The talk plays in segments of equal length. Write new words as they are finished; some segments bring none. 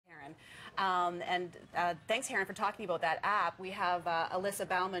Thanks, Karen, for talking about that app. We have Alyssa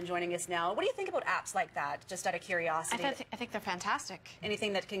Bauman joining us now. What do you think about apps like that, just out of curiosity? I think they're fantastic.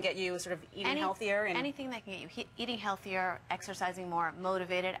 Anything that can get you sort of eating healthier? Anything that can get you eating healthier, exercising more,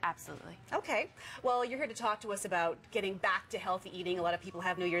 motivated, absolutely. Okay. Well, you're here to talk to us about getting back to healthy eating. A lot of people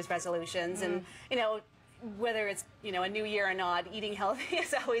have New Year's resolutions, and, you know, whether it's, you know, a new year or not, eating healthy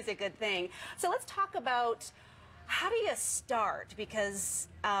is always a good thing. So let's talk about how do you start? Because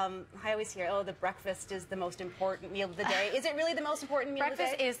I always hear, oh, the breakfast is the most important meal of the day. Is it really the most important meal of the day?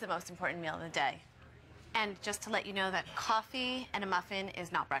 Breakfast is the most important meal of the day. And just to let you know that coffee and a muffin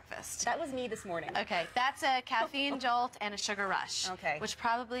is not breakfast. That was me this morning. Okay, that's a caffeine jolt and a sugar rush. Okay. Which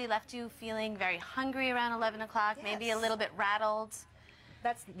probably left you feeling very hungry around 11 o'clock, yes. Maybe a little bit rattled.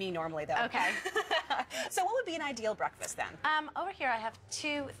 That's me normally, though. Okay. So what would be an ideal breakfast then? Over here I have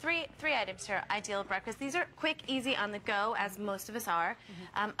three items here. Ideal breakfast. These are quick, easy, on the go, as most of us are.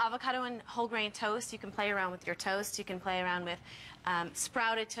 Avocado and whole grain toast. You can play around with your toast. You can play around with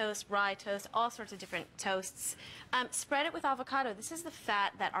sprouted toast, rye toast, all sorts of different toasts. Spread it with avocado. This is the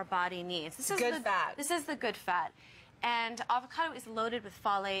fat that our body needs. This is good fat. This is the good fat. And avocado is loaded with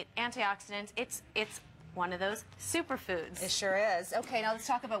folate, antioxidants. It's one of those superfoods. It sure is. Okay, now let's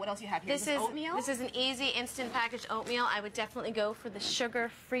talk about what else you have here. This is oatmeal? This is an easy, instant packaged oatmeal. I would definitely go for the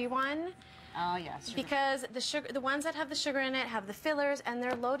sugar-free one. Oh, yes. Because the ones that have the sugar in it have the fillers, and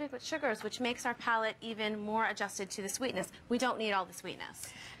they're loaded with sugars, which makes our palate even more adjusted to the sweetness. We don't need all the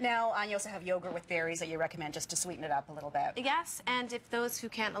sweetness. Now, you also have yogurt with berries that you recommend just to sweeten it up a little bit. Yes, and if those who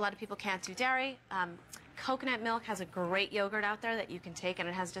can't, a lot of people can't do dairy, coconut milk has a great yogurt out there that you can take, and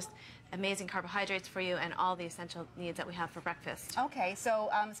it has just amazing carbohydrates for you and all the essential needs that we have for breakfast. Okay, so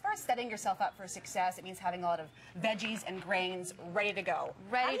as far as setting yourself up for success, it means having a lot of veggies and grains ready to go.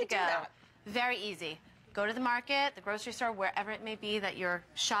 Ready to go. Very easy. Go to the market, the grocery store, wherever it may be that you're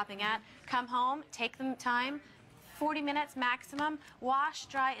shopping at. Come home, take the time, 40 minutes maximum, wash,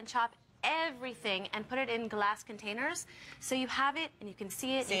 dry, and chop everything and put it in glass containers so you have it and you can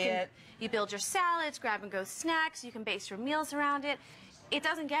see it. You build your salads, grab and go snacks, you can base your meals around it. It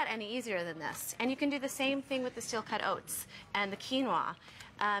doesn't get any easier than this. And you can do the same thing with the steel cut oats and the quinoa.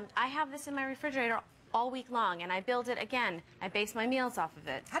 I have this in my refrigerator all week long, and I build it again. I base my meals off of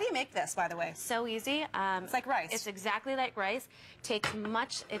it. How do you make this, by the way? So easy. It's like rice. It's exactly like rice.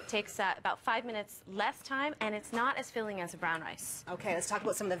 It takes about 5 minutes less time, and it's not as filling as a brown rice. Okay, let's talk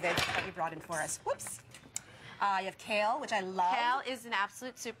about some of the veg that you brought in for us. Whoops. You have kale, which I love. Kale is an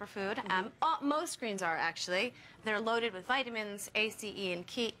absolute superfood. Most greens are, actually. They're loaded with vitamins, A, C, E, and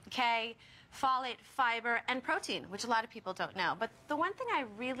K, folate, fiber, and protein, which a lot of people don't know. But the one thing I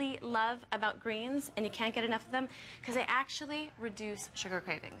really love about greens, and you can't get enough of them, because they actually reduce sugar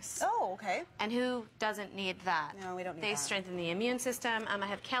cravings. Oh, okay. And who doesn't need that? No, we don't need that. They strengthen the immune system. I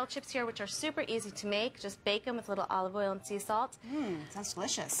have kale chips here, which are super easy to make. Just bake them with a little olive oil and sea salt. Sounds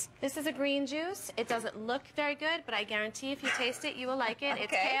delicious. This is a green juice. It doesn't look very good, but I guarantee if you taste it, you will like it. Okay.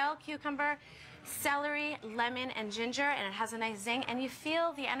 It's kale, cucumber, celery, lemon, and ginger, and it has a nice zing, and you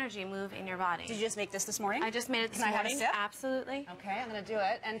feel the energy move in your body. Did you just make this morning? I just made it this morning. morning. Can I have a sip? Absolutely. Okay, I'm going to do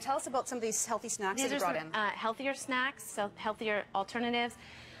it. And tell us about some of these healthy snacks that you brought in. Healthier snacks, so healthier alternatives.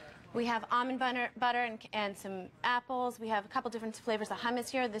 We have almond butter and some apples. We have a couple different flavors of hummus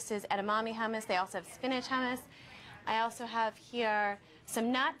here. This is edamame hummus. They also have spinach hummus. I also have here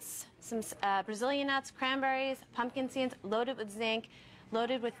some nuts, some Brazilian nuts, cranberries, pumpkin seeds, loaded with zinc,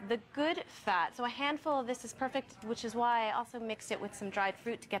 loaded with the good fat. So a handful of this is perfect, which is why I also mixed it with some dried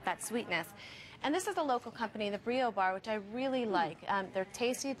fruit to get that sweetness. And this is a local company, the Brio Bar, which I really like. They're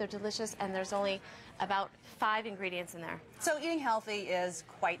tasty, they're delicious, and there's only about 5 ingredients in there. So eating healthy is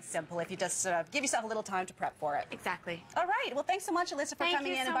quite simple if you just give yourself a little time to prep for it. Exactly. All right. Well, thanks so much, Alyssa, for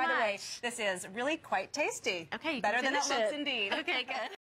coming in. And by the way, this is really quite tasty. Okay, better than it looks, indeed. Okay, good.